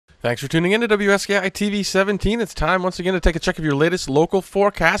Thanks for tuning in to WSKI TV 17. It's time once again to take a check of your latest local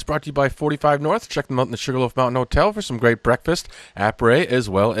forecast, brought to you by 45 North. Check them out in the Sugarloaf Mountain Hotel for some great breakfast, après, as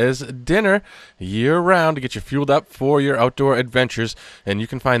well as dinner year-round to get you fueled up for your outdoor adventures. And you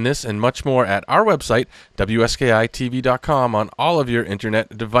can find this and much more at our website, WSKITV.com, on all of your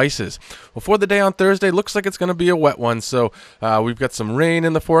internet devices. Well, for the day on Thursday, looks like it's going to be a wet one, so we've got some rain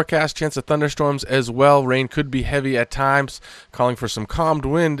in the forecast, chance of thunderstorms as well. Rain could be heavy at times, calling for some calmed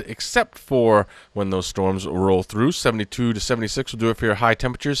wind, except for when those storms roll through. 72 to 76 will do it for your high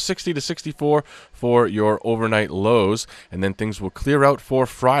temperatures, 60 to 64 for your overnight lows, and then things will clear out for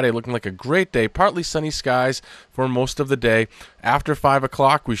Friday, looking like a great day. Partly sunny skies for most of the day. After 5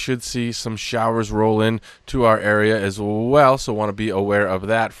 o'clock, we should see some showers roll in to our area as well, so want to be aware of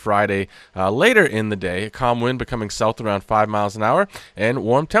that Friday. Later in the day, a calm wind becoming south around 5 miles an hour, and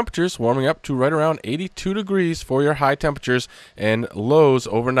warm temperatures warming up to right around 82 degrees for your high temperatures, and lows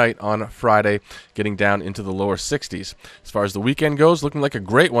overnight on Friday getting down into the lower 60s. As far as the weekend goes, looking like a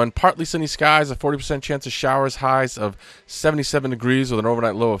great one. Partly sunny skies, a 40% chance of showers, highs of 77 degrees with an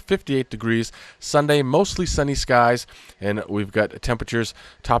overnight low of 58 degrees. Sunday, mostly sunny skies, and we've got temperatures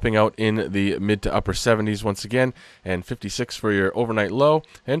topping out in the mid to upper 70s once again, and 56 for your overnight low,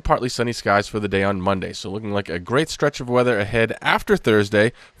 and partly sunny skies for the day on Monday. So looking like a great stretch of weather ahead after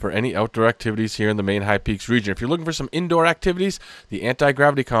Thursday for any outdoor activities here in the Main High Peaks region. If you're looking for some indoor activities, the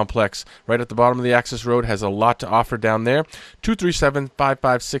anti-gravity complex right at the bottom of the access road has a lot to offer down there.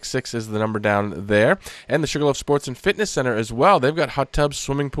 237-5566 is the number down there. And the Sugarloaf Sports and Fitness Center as well. They've got hot tubs,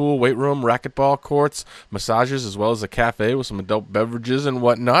 swimming pool, weight room, racquetball courts, massages, as well as a cafe with some adult beverages and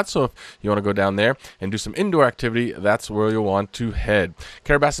whatnot. So if you want to go down there and do some indoor activity, that's where you'll want to head.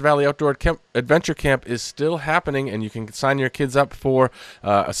 Carrabassett Valley Outdoor Adventure Camp is still happening, and you can sign your kids up for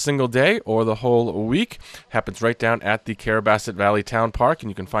a single day or the whole week. Happens right down at the Carrabassett Valley Town Park,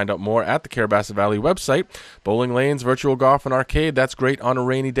 and you can find out more at the Carrabassett Valley website. Bowling lanes, virtual golf, and arcade, that's great on a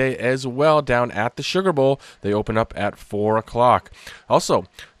rainy day as well down at the Sugar Bowl. They open up at 4 o'clock. Also,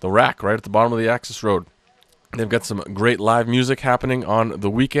 the Rack right at the bottom of the access road. They've got some great live music happening on the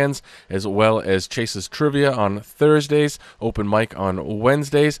weekends, as well as Chase's Trivia on Thursdays, open mic on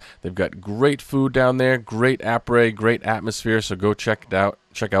Wednesdays. They've got great food down there, great après, great atmosphere, so go check it out.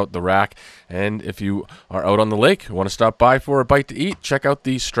 Check out the Rack. And if you are out on the lake, want to stop by for a bite to eat, check out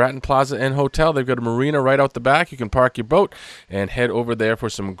the Stratton Plaza and Hotel. They've got a marina right out the back. You can park your boat and head over there for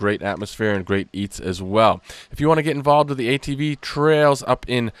some great atmosphere and great eats as well. If you want to get involved with the ATV trails up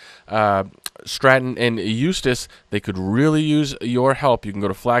in Stratton and Eustis, they could really use your help. You can go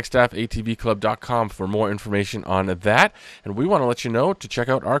to flagstaffatvclub.com for more information on that. And we want to let you know to check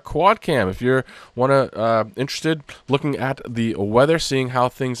out our quad cam. If you're interested looking at the weather, seeing how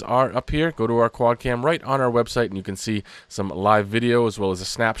things are up here, go to our quad cam right on our website, and you can see some live video as well as a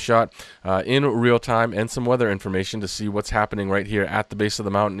snapshot in real time and some weather information to see what's happening right here at the base of the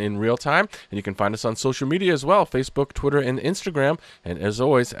mountain in real time. And you can find us on social media as well, Facebook, Twitter, and Instagram. And as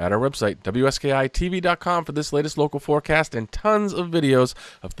always, at our website, WSKITV.com, for this latest local forecast and tons of videos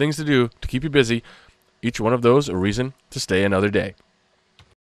of things to do to keep you busy. Each one of those a reason to stay another day.